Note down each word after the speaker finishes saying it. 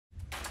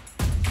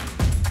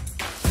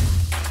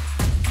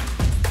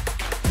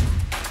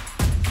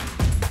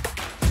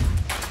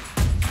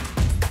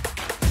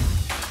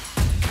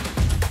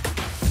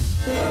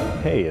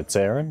Hey, it's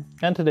Aaron,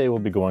 and today we'll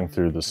be going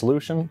through the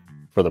solution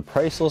for the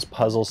Priceless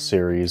Puzzle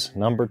Series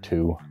number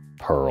 2,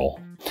 Pearl.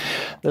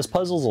 This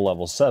puzzle is a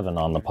level 7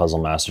 on the Puzzle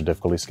Master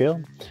difficulty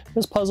scale.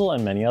 This puzzle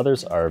and many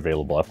others are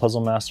available at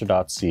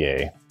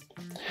puzzlemaster.ca.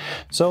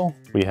 So,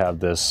 we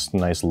have this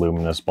nice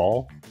luminous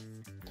ball.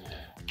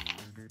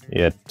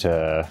 It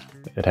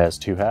has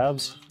 2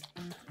 halves,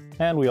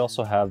 and we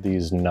also have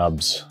these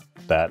nubs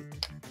that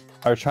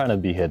are trying to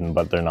be hidden,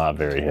 but they're not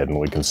very hidden.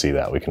 We can see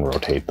that. We can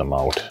rotate them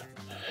out.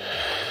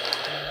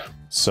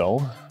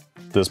 So,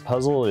 this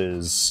puzzle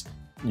is,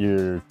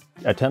 you're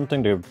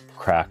attempting to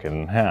crack it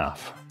in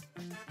half.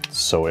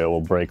 So it will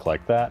break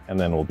like that, and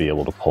then we'll be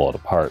able to pull it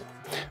apart.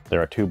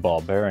 There are 2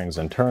 ball bearings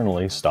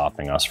internally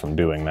stopping us from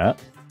doing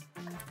that.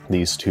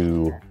 These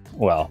 2,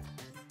 well,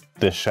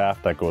 this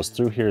shaft that goes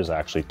through here is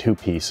actually 2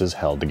 pieces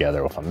held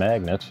together with a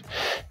magnet,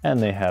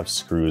 and they have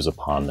screws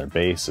upon their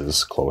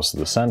bases close to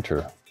the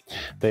center.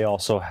 They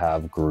also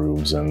have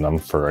grooves in them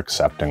for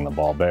accepting the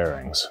ball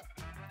bearings.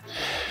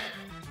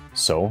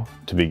 So,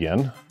 to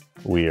begin,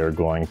 we are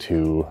going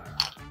to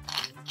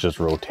just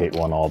rotate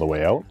one all the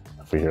way out.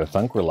 If we hear a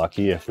thunk, we're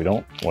lucky. If we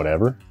don't,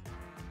 whatever.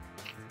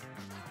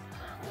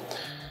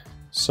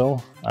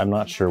 So, I'm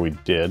not sure we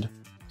did.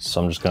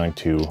 So I'm just going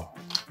to,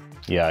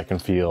 yeah, I can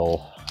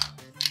feel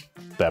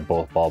that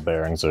both ball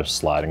bearings are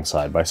sliding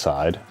side by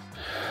side.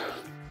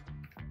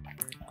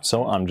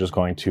 So I'm just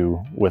going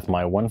to, with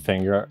my one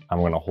finger, I'm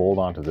going to hold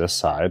onto this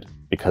side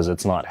because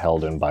it's not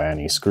held in by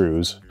any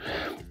screws.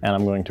 And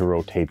I'm going to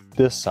rotate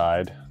this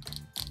side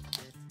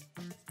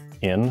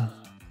in,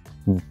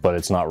 but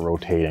it's not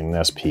rotating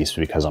this piece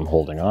because I'm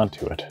holding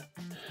onto it.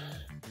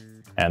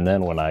 And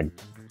then when I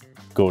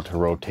go to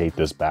rotate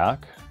this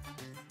back,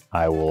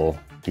 I will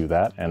do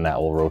that, and that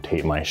will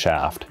rotate my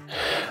shaft.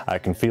 I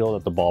can feel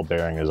that the ball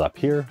bearing is up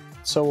here,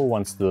 so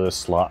once the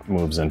slot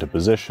moves into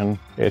position,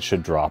 it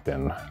should drop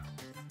in.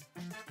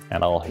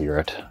 And I'll hear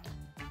it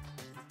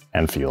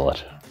and feel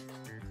it.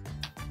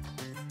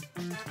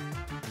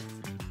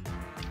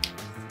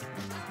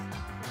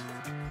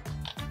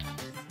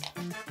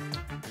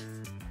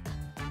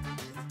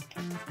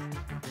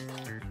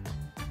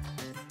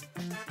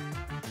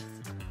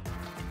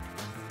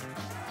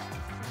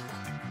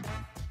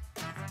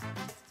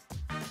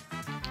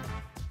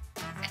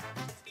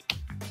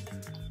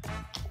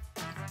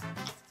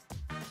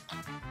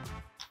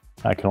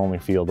 I can only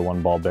feel the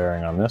one ball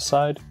bearing on this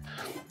side,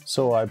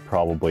 so I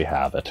probably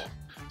have it.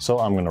 So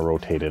I'm going to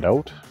rotate it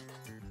out,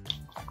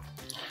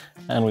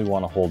 and we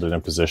want to hold it in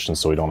position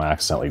so we don't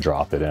accidentally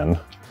drop it in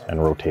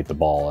and rotate the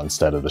ball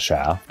instead of the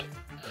shaft.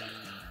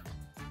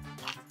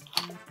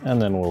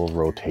 And then we'll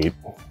rotate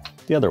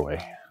the other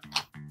way.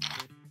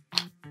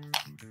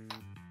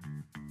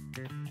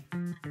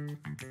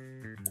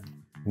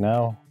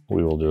 Now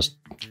we will just,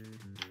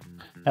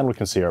 and we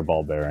can see our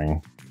ball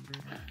bearing.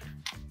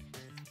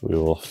 We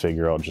will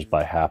figure out just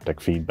by haptic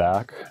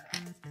feedback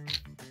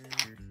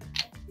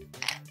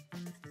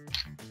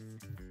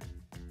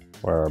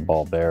where our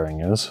ball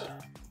bearing is.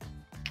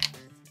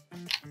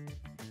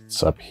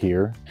 It's up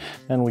here,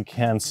 and we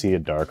can see a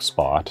dark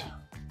spot.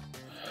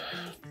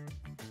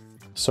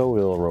 So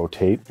we'll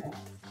rotate.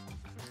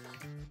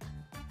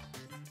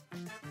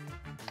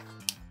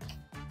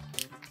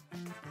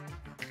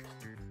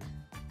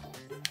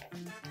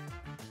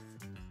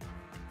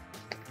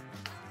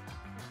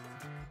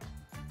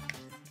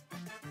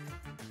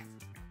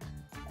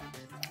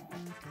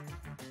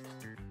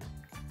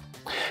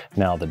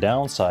 Now the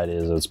downside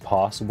is it's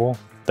possible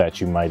that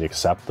you might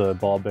accept the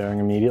ball bearing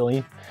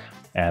immediately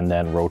and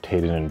then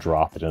rotate it and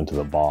drop it into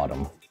the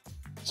bottom.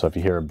 So if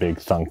you hear a big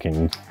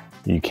thunking,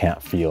 you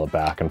can't feel it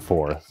back and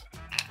forth.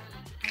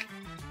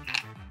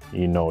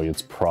 You know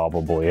it's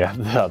probably at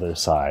the other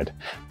side,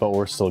 but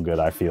we're still good.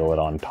 I feel it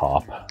on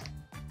top.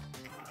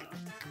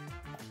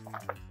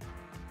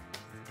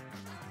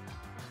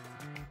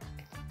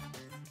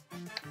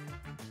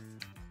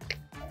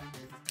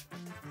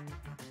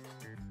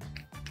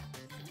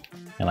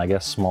 And I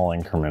guess small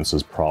increments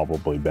is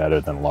probably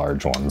better than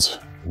large ones.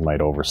 You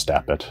might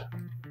overstep it.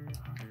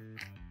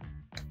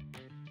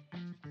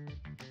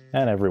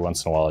 And every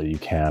once in a while you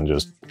can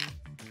just...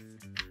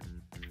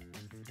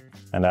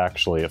 And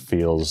actually it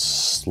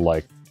feels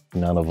like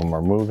none of them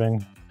are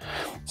moving.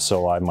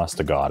 So I must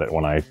have got it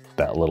when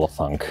that little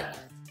thunk.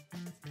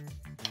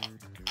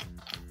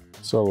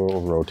 So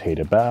we'll rotate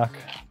it back.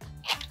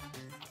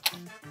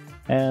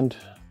 And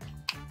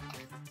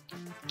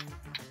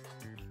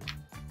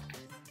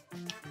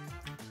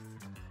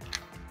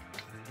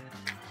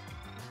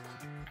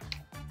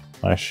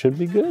I should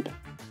be good.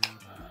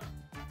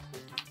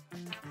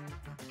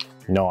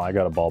 No, I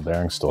got a ball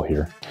bearing still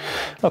here.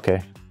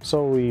 Okay,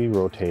 so we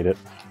rotate it.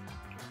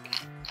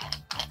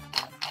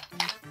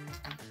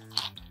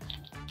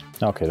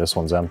 Okay, this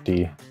one's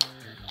empty.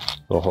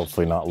 We'll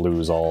hopefully not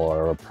lose all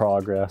our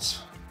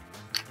progress.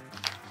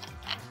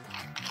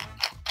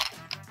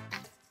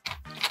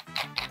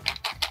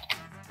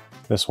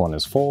 This one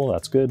is full,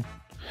 that's good.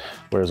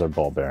 Where's our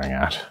ball bearing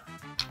at?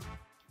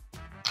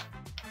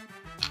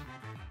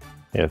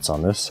 It's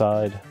on this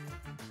side.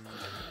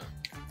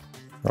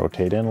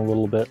 Rotate in a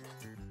little bit,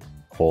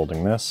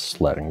 holding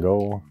this, letting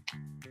go.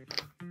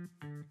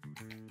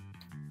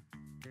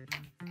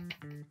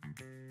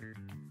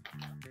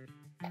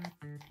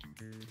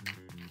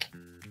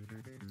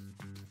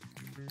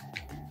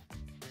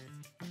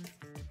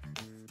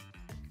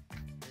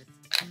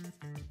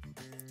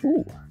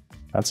 Ooh,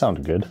 that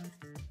sounded good.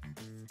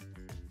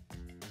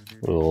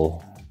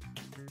 We'll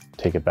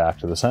take it back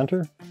to the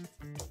center.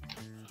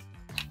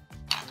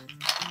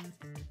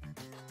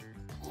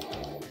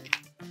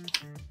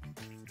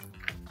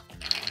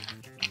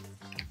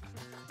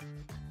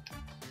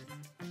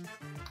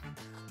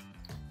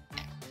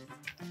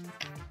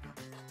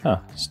 Huh,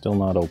 still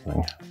not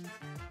opening.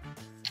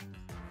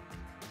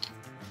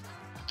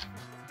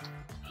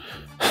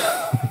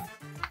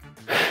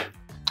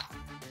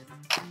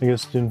 I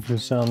guess it didn't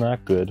sound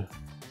that good.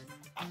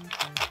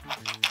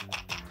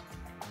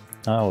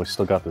 Oh, we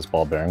still got this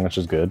ball bearing, which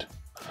is good.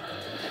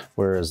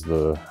 Where is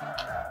the...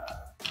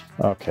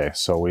 Okay,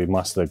 so we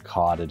must have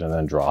caught it and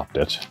then dropped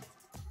it.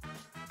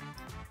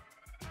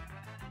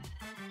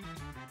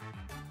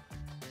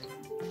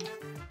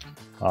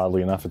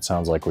 Oddly enough, it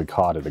sounds like we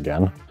caught it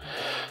again.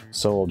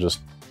 So we'll just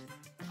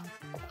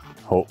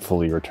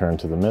hopefully return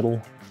to the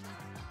middle.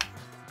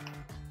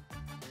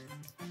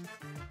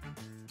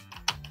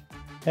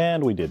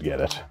 And we did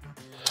get it.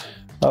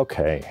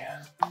 Okay,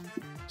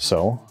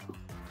 so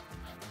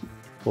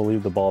we'll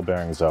leave the ball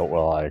bearings out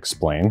while I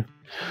explain.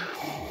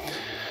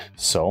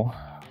 So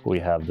we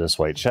have this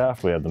white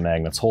shaft, we have the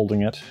magnets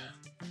holding it.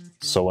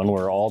 So when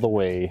we're all the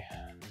way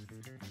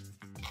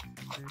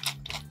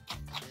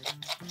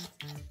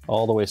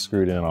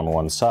screwed in on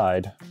one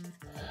side,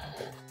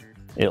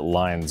 it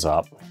lines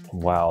up.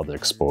 Wow, the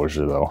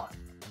exposure though.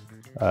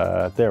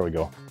 There we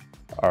go.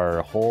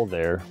 Our hole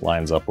there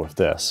lines up with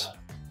this.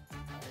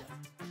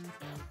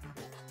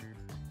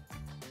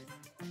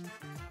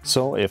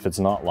 So if it's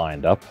not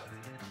lined up,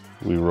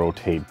 we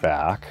rotate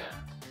back,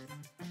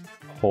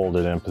 hold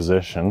it in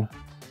position,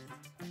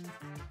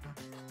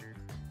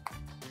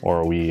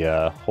 or we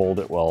hold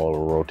it while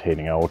we're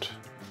rotating out,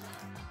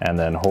 and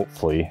then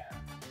hopefully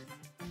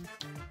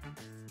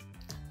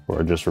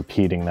we're just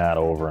repeating that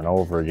over and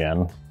over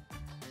again,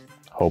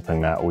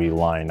 hoping that we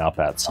line up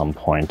at some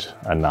point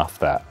enough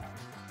that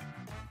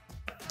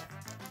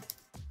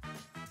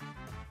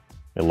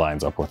it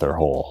lines up with our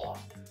hole.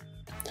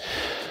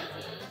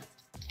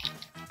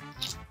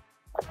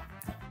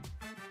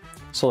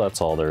 So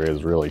that's all there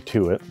is really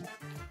to it.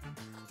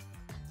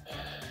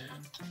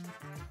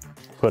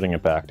 Putting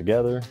it back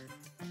together,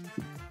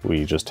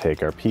 we just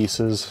take our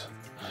pieces,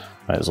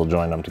 might as well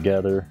join them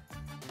together,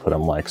 put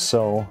them like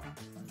so,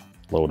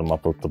 load them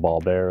up with the ball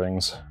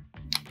bearings.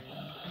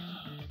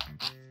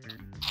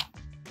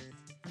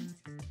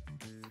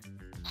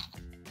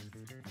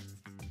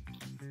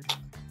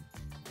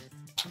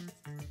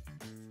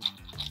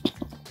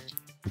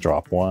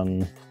 Drop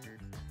one.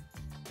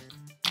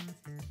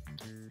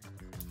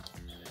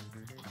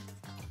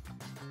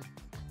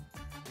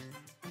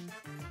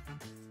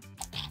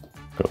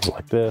 Goes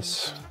like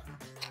this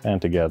and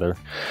together,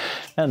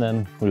 and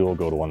then we will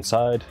go to one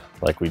side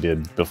like we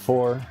did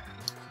before.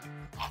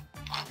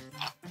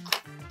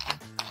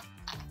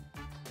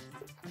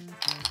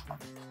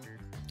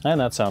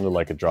 And that sounded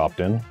like it dropped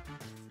in.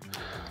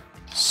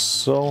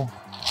 So,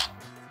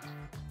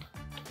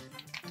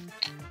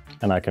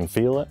 and I can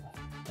feel it,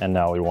 and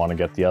now we want to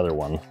get the other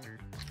one.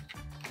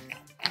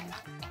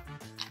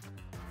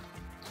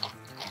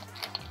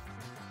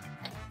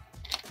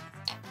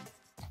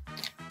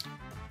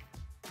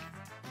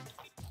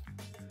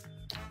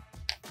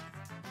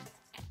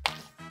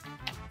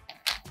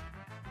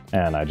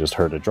 And I just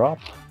heard it drop.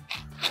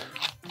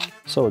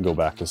 So we go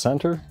back to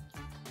center.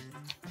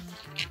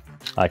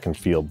 I can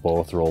feel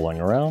both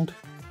rolling around,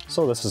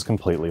 so this is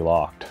completely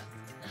locked.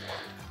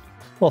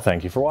 Well,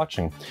 thank you for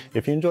watching.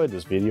 If you enjoyed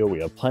this video,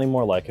 we have plenty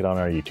more like it on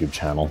our YouTube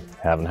channel.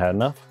 Haven't had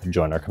enough?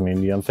 Join our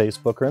community on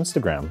Facebook or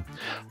Instagram.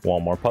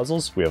 Want more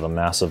puzzles? We have a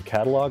massive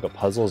catalog of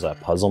puzzles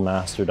at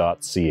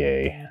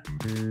puzzlemaster.ca.